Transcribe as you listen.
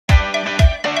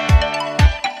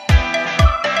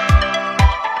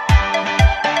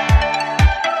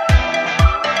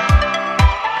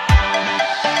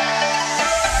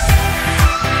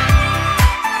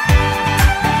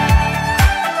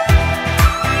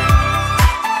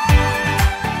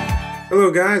Hello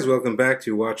guys, welcome back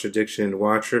to Watch Addiction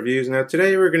Watch Reviews. Now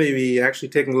today we're going to be actually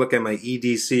taking a look at my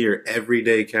EDC or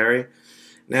Everyday Carry.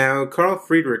 Now Carl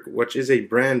Friedrik, which is a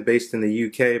brand based in the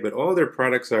UK, but all their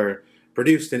products are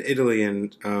produced in Italy,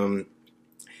 and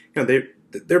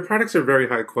their products are very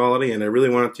high quality, and I really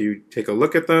wanted to take a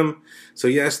look at them. So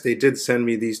yes, they did send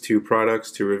me these two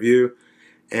products to review,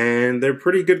 and they're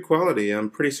pretty good quality. I'm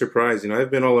pretty surprised.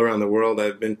 I've been all around the world.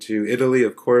 I've been to Italy,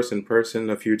 of course, in person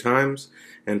a few times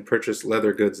and purchased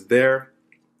leather goods there.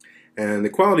 And the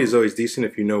quality is always decent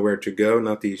if you know where to go,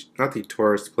 not the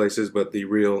tourist places, but the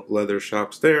real leather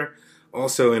shops there.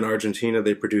 Also in Argentina,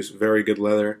 they produce very good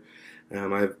leather.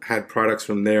 I've had products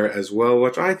from there as well,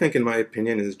 which I think, in my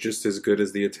opinion, is just as good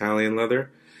as the Italian leather.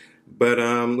 But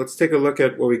let's take a look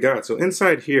at what we got. So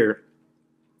inside here,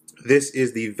 this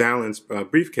is the Vallence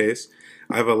briefcase.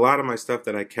 I have a lot of my stuff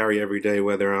that I carry every day,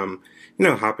 whether I'm,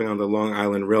 hopping on the Long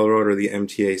Island Railroad or the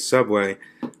MTA subway.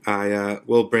 I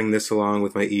will bring this along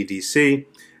with my EDC,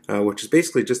 which is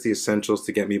basically just the essentials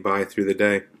to get me by through the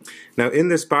day. Now in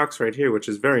this box right here, which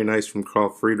is very nice from Carl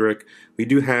Friedrik, we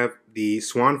do have the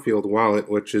Swanfield wallet,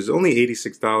 which is only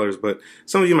 $86, but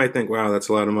some of you might think, wow, that's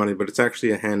a lot of money, but it's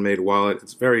actually a handmade wallet.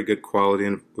 It's very good quality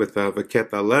and with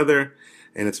Vachetta leather,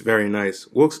 and it's very nice.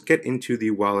 We'll get into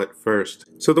the wallet first.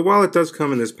 So the wallet does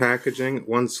come in this packaging.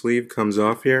 One sleeve comes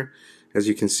off here. As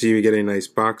you can see, we get a nice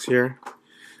box here.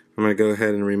 I'm going to go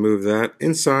ahead and remove that.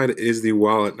 Inside is the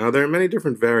wallet. Now there are many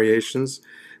different variations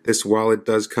this wallet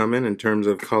does come in terms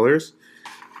of colors.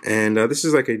 And this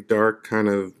is like a dark kind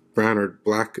of brown or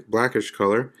blackish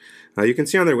color. You can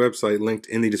see on their website, linked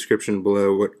in the description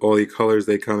below, what all the colors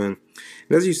they come in.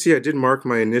 And as you see, I did mark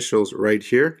my initials right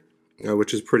here,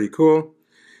 which is pretty cool.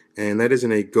 And that is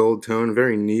in a gold tone,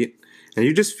 very neat. And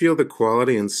you just feel the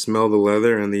quality and smell the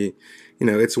leather, and the,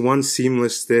 it's one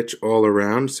seamless stitch all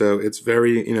around, so it's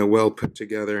very, well put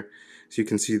together. So you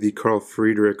can see the Carl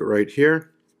Friedrik right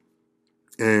here.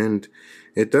 And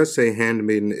it does say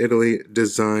handmade in Italy,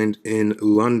 designed in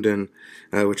London,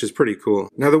 which is pretty cool.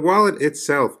 Now the wallet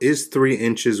itself is 3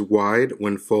 inches wide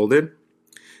when folded,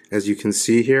 as you can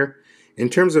see here. In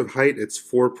terms of height, it's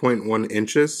 4.1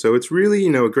 inches, so it's really,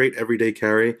 a great everyday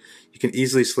carry. You can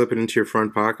easily slip it into your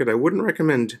front pocket. I wouldn't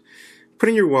recommend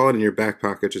putting your wallet in your back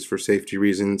pocket just for safety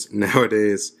reasons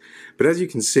nowadays. But as you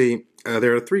can see,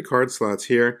 there are 3 card slots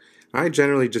here. I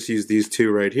generally just use these 2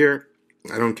 right here.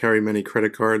 I don't carry many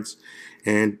credit cards.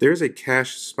 And there's a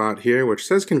cash spot here, which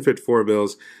says can fit 4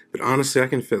 bills, but honestly I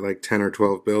can fit like 10 or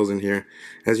 12 bills in here.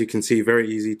 As you can see, very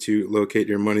easy to locate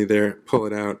your money there, pull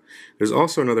it out. There's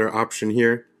also another option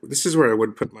here. This is where I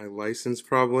would put my license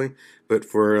probably, but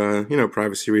for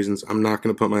privacy reasons, I'm not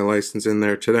going to put my license in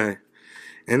there today.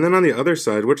 And then on the other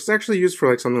side, which is actually used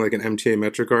for something like an MTA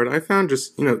MetroCard, I found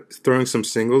just, throwing some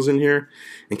singles in here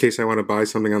in case I want to buy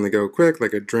something on the go quick,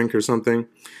 like a drink or something,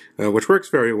 which works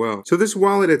very well. So this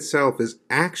wallet itself is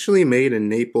actually made in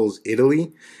Naples,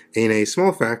 Italy, in a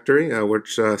small factory,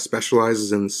 which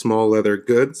specializes in small leather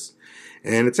goods.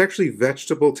 And it's actually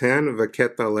vegetable tan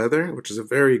Vachetta leather, which is a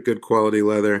very good quality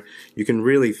leather. You can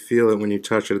really feel it when you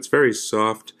touch it. It's very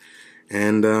soft.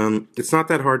 And it's not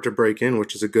that hard to break in,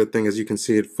 which is a good thing. As you can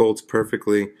see, it folds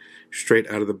perfectly straight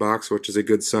out of the box, which is a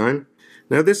good sign.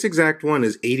 Now this exact one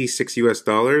is $86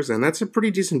 US, and that's a pretty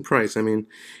decent price. I mean,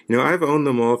 I've owned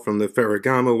them all, from the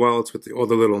Ferragamo wallets with all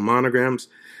the little monograms.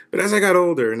 But as I got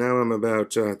older, now I'm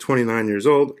about 29 years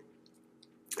old,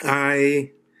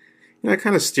 I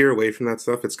kind of steer away from that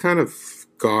stuff. It's kind of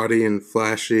gaudy and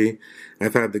flashy.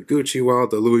 I've had the Gucci wallet,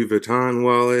 the Louis Vuitton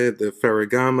wallet, the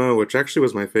Ferragamo, which actually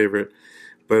was my favorite.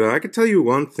 But I could tell you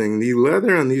one thing, the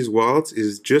leather on these wallets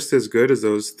is just as good as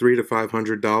those $300 to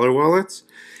 $500 wallets.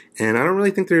 And I don't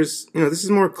really think there's, this is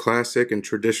more classic and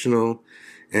traditional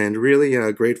and really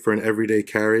great for an everyday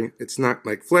carry. It's not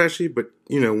like flashy, but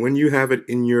when you have it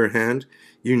in your hand,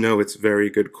 it's very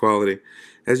good quality.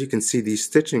 As you can see, the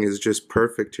stitching is just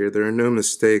perfect here. There are no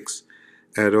mistakes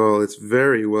at all. It's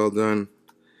very well done.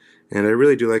 And I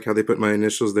really do like how they put my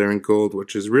initials there in gold,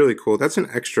 which is really cool. That's an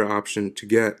extra option to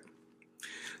get.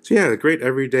 So yeah, a great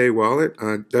everyday wallet.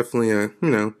 Definitely,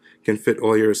 can fit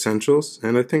all your essentials,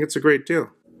 and I think it's a great deal.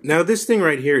 Now this thing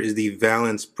right here is the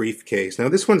Vallence briefcase. Now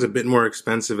this one's a bit more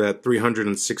expensive at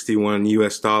 $361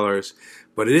 US,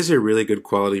 but it is a really good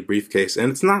quality briefcase.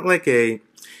 And it's not like I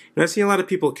see a lot of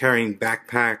people carrying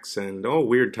backpacks and all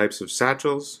weird types of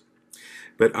satchels.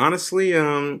 But honestly,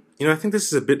 I think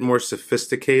this is a bit more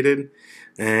sophisticated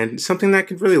and something that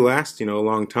could really last, a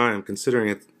long time, considering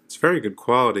it's very good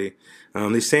quality.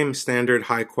 The same standard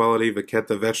high quality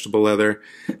Vachetta vegetable leather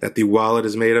that the wallet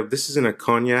is made of. This is in a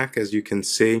cognac, as you can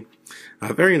see.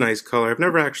 A very nice color. I've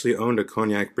never actually owned a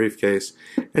cognac briefcase.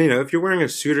 And you know, if you're wearing a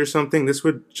suit or something, this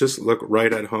would just look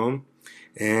right at home.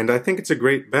 And I think it's a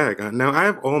great bag. Now, I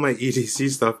have all my EDC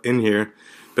stuff in here,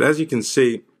 but as you can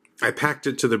see, I packed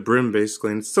it to the brim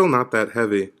basically, and it's still not that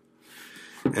heavy.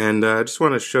 And I just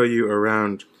want to show you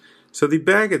around. So the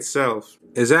bag itself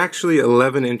is actually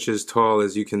 11 inches tall,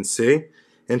 as you can see.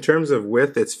 In terms of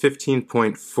width, it's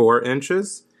 15.4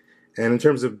 inches. And in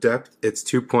terms of depth, it's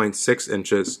 2.6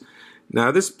 inches.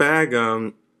 Now this bag,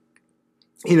 you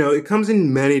know, it comes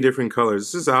in many different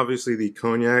colors. This is obviously the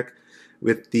cognac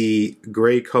with the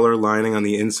gray color lining on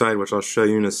the inside, which I'll show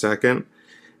you in a second.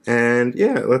 And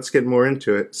yeah, let's get more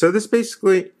into it. So this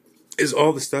basically is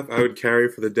all the stuff I would carry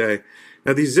for the day.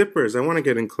 Now these zippers, I want to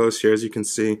get in close here, as you can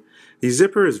see. The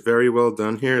zipper is very well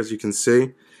done here, as you can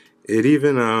see. It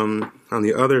even, on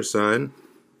the other side,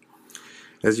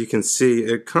 as you can see,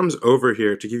 it comes over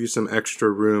here to give you some extra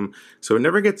room. So it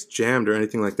never gets jammed or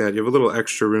anything like that. You have a little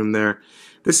extra room there.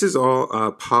 This is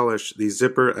all polished, the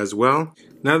zipper as well.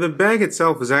 Now the bag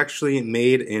itself is actually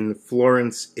made in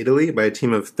Florence, Italy by a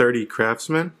team of 30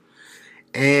 craftsmen.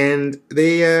 And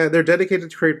they're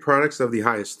dedicated to create products of the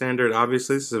highest standard.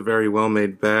 Obviously, this is a very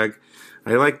well-made bag.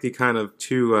 I like the kind of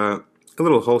two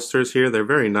little holsters here. They're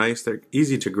very nice. They're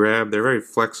easy to grab. They're very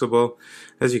flexible.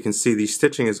 As you can see, the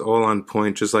stitching is all on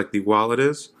point, just like the wallet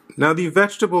is. Now the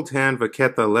vegetable tan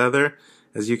vaqueta leather,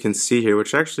 as you can see here,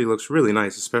 which actually looks really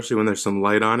nice, especially when there's some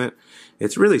light on it.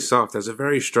 It's really soft, has a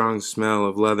very strong smell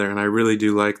of leather, and I really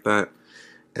do like that.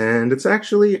 And it's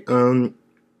actually,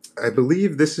 I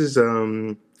believe this is,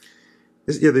 the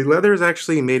leather is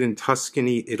actually made in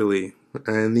Tuscany, Italy.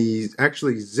 And the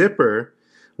actually zipper,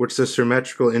 which is a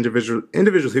symmetrical,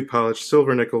 individually polished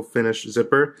silver nickel finish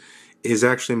zipper, is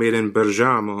actually made in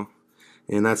Bergamo,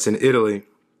 and that's in Italy.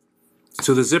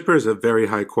 So the zipper is of very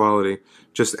high quality,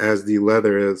 just as the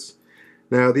leather is.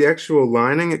 Now the actual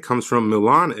lining, it comes from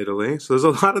Milan, Italy. So there's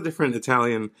a lot of different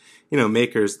Italian,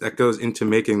 makers that goes into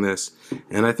making this.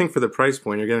 And I think for the price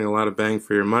point, you're getting a lot of bang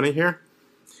for your money here.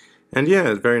 And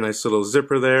yeah, very nice little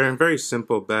zipper there, very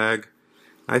simple bag.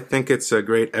 I think it's a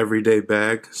great everyday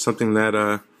bag, something that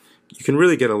you can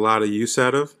really get a lot of use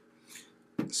out of.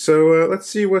 So let's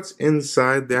see what's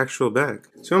inside the actual bag.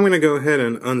 So I'm going to go ahead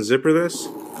and unzipper this.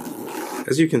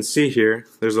 As you can see here,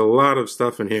 there's a lot of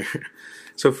stuff in here.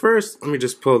 So first, let me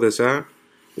just pull this out.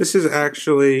 This is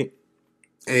actually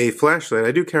a flashlight.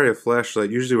 I do carry a flashlight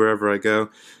usually wherever I go.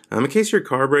 In case your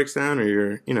car breaks down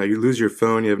or you lose your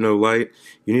phone, you have no light,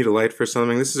 you need a light for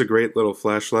something. This is a great little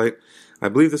flashlight. I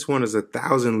believe this one is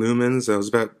 1,000 lumens. It was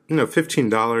about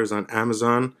 $15 on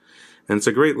Amazon, and it's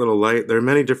a great little light. There are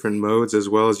many different modes as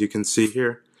well, as you can see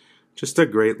here. Just a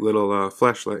great little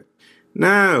flashlight.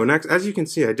 Now, next, as you can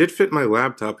see, I did fit my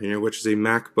laptop in here, which is a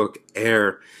MacBook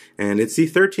Air, and it's the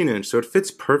 13-inch, so it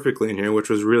fits perfectly in here, which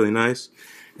was really nice.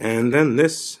 And then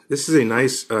this is a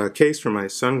nice case for my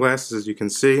sunglasses, as you can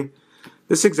see.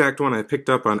 This exact one I picked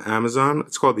up on Amazon.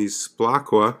 It's called the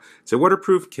Splaqua. It's a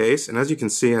waterproof case, and as you can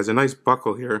see, it has a nice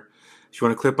buckle here. If you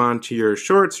want to clip onto your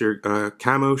shorts, your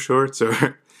camo shorts,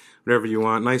 or whatever you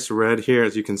want. Nice red here,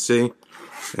 as you can see.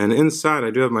 And inside, I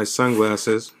do have my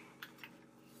sunglasses.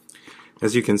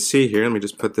 As you can see here, let me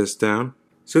just put this down.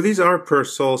 So these are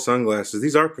Persol sunglasses.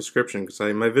 These are prescription because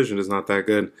my vision is not that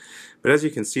good. But as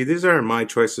you can see, these are my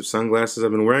choice of sunglasses.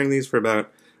 I've been wearing these for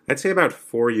I'd say about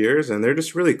 4 years, and they're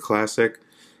just really classic.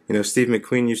 Steve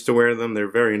McQueen used to wear them. They're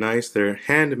very nice. They're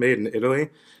handmade in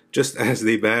Italy, just as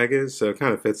the bag is, so it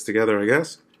kind of fits together, I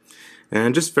guess.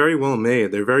 And just very well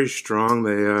made. They're very strong.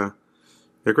 They're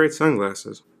great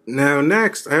sunglasses. Now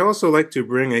next, I also like to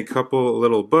bring a couple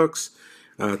little books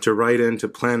to write in, to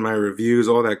plan my reviews,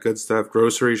 all that good stuff,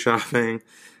 grocery shopping,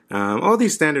 all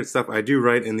these standard stuff I do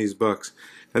write in these books.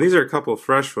 Now these are a couple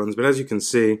fresh ones, but as you can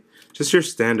see, just your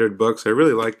standard books. I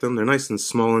really like them. They're nice and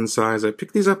small in size. I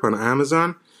picked these up on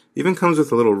Amazon. Even comes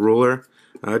with a little ruler.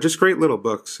 Just great little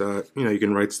books. You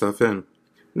can write stuff in.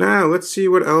 Now let's see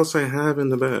what else I have in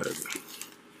the bag.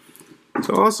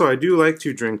 So also I do like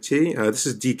to drink tea. This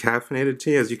is decaffeinated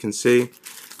tea, as you can see.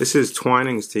 This is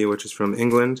Twinings tea, which is from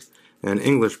England. And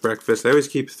English breakfast. I always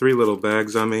keep 3 little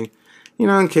bags on me.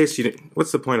 In case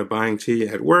what's the point of buying tea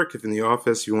at work? If in the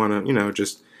office you want to,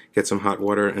 just get some hot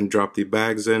water and drop the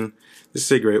bags in. This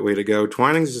is a great way to go.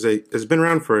 Twinings has been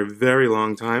around for a very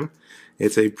long time.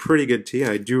 It's a pretty good tea.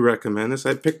 I do recommend this.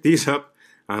 I picked these up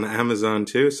on Amazon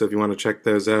too, so if you want to check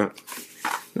those out.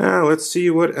 Now let's see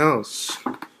what else.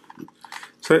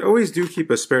 So I always do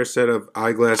keep a spare set of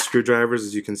eyeglass screwdrivers,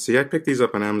 as you can see. I picked these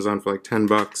up on Amazon for like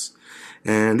 $10.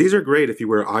 And these are great if you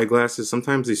wear eyeglasses.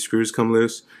 Sometimes these screws come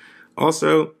loose.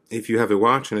 Also, if you have a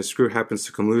watch and a screw happens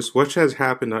to come loose, which has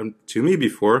happened to me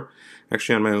before,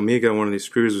 actually on my Omega one of these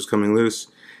screws was coming loose,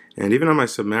 and even on my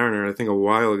Submariner I think a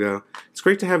while ago, it's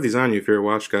great to have these on you if you're a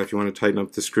watch guy, if you want to tighten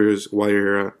up the screws while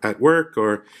you're at work,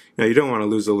 or you don't want to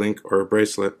lose a link or a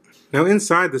bracelet. Now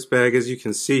inside this bag, as you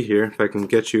can see here, if I can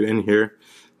get you in here,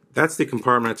 that's the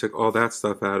compartment I took all that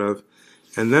stuff out of.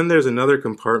 And then there's another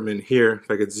compartment here, if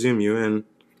I could zoom you in.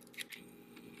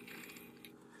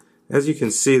 As you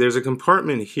can see, there's a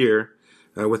compartment here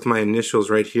with my initials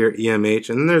right here, EMH,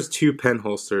 and then there's two pen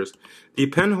holsters. The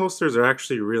pen holsters are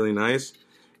actually really nice,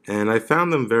 and I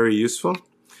found them very useful.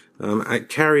 I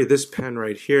carry this pen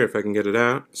right here, if I can get it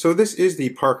out. So this is the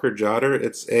Parker Jotter.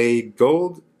 It's a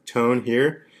gold tone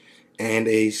here, and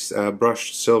a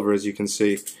brushed silver, as you can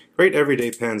see. Great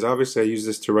everyday pens. Obviously I use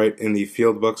this to write in the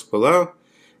field books below,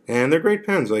 and they're great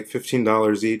pens, like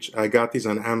 $15 each. I got these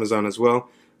on Amazon as well.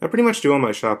 I pretty much do all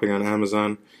my shopping on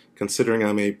Amazon, considering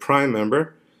I'm a Prime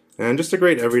member, and just a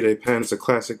great everyday pen. It's a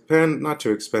classic pen, not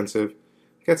too expensive,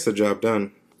 gets the job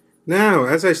done. Now,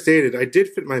 as I stated, I did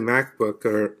fit my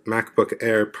MacBook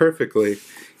Air perfectly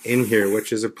in here,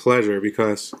 which is a pleasure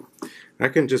because I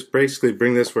can just basically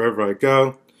bring this wherever I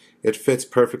go. It fits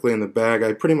perfectly in the bag.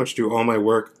 I pretty much do all my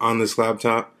work on this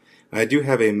laptop. I do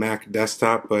have a Mac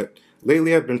desktop, but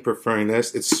lately I've been preferring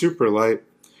this. It's super light,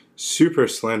 super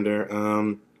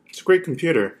slender. It's a great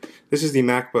computer. This is the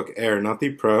MacBook Air, not the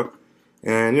Pro.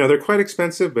 And they're quite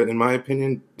expensive, but in my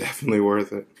opinion, definitely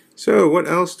worth it. So what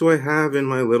else do I have in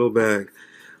my little bag?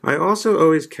 I also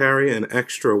always carry an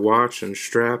extra watch and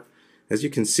strap. As you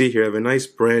can see here, I have a nice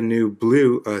brand new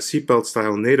blue seatbelt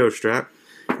style NATO strap.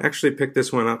 I actually picked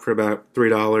this one up for about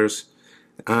 $3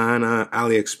 on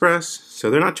AliExpress, so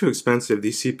they're not too expensive,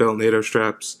 these seatbelt NATO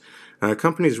straps.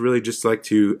 Companies really just like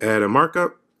to add a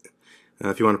markup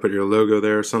if you want to put your logo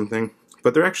there or something,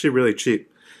 but they're actually really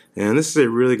cheap. And this is a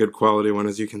really good quality one,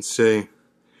 as you can see.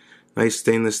 Nice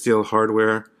stainless steel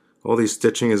hardware. All the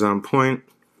stitching is on point.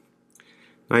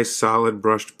 Nice solid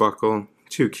brushed buckle,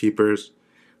 two keepers.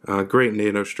 Great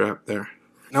NATO strap there.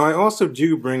 Now I also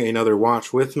do bring another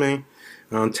watch with me.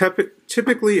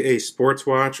 Typically a sports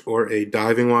watch or a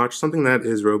diving watch, something that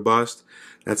is robust,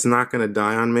 that's not going to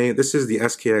die on me. This is the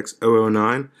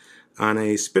SKX009 on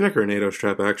a Spinnaker NATO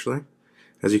strap, actually.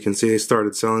 As you can see, they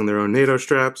started selling their own NATO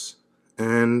straps,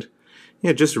 and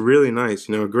yeah, just really nice.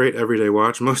 A great everyday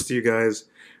watch. Most of you guys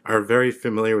are very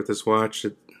familiar with this watch.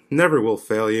 It never will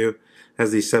fail you. It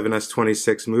has the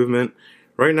 7S26 movement.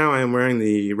 Right now I am wearing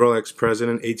the Rolex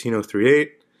President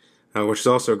 18038, which is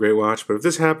also a great watch, but if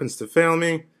this happens to fail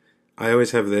me, I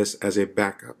always have this as a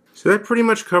backup. So that pretty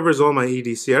much covers all my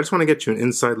EDC. I just want to get you an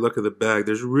inside look of the bag.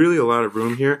 There's really a lot of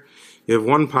room here. You have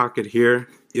one pocket here,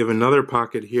 you have another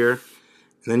pocket here,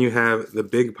 and then you have the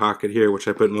big pocket here, which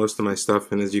I put most of my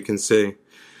stuff in, as you can see.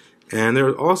 And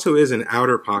there also is an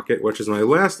outer pocket, which is my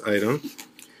last item.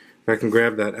 If I can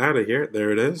grab that out of here,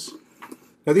 there it is.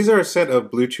 Now these are a set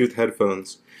of Bluetooth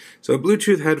headphones. So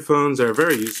Bluetooth headphones are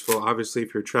very useful, obviously,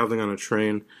 if you're traveling on a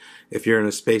train, if you're in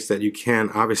a space that you can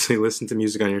obviously listen to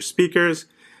music on your speakers.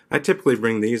 I typically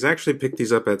bring these. I actually picked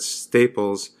these up at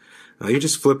Staples. You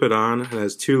just flip it on. It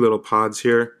has two little pods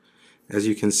here. As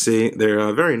you can see,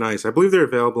 they're very nice. I believe they're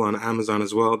available on Amazon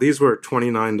as well. These were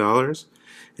 $29,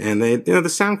 and the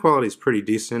sound quality is pretty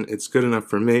decent. It's good enough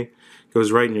for me. It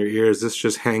goes right in your ears. This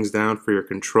just hangs down for your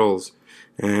controls,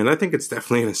 and I think it's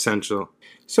definitely an essential.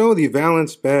 So the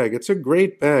Vallence bag, it's a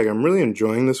great bag. I'm really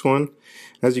enjoying this one.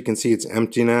 As you can see, it's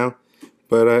empty now,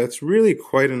 but it's really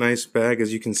quite a nice bag,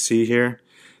 as you can see here.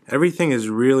 Everything is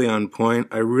really on point.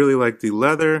 I really like the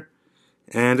leather.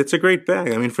 And it's a great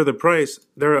bag. I mean, for the price,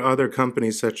 there are other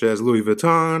companies such as Louis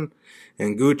Vuitton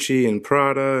and Gucci and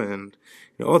Prada and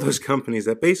all those companies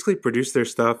that basically produce their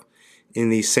stuff in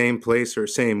the same place or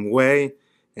same way,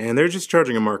 and they're just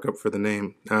charging a markup for the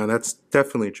name. That's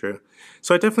definitely true.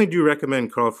 So I definitely do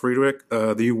recommend Carl Friedrik.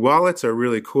 The wallets are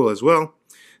really cool as well,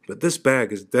 but this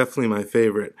bag is definitely my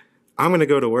favorite. I'm going to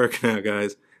go to work now,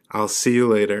 guys. I'll see you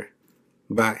later.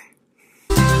 Bye.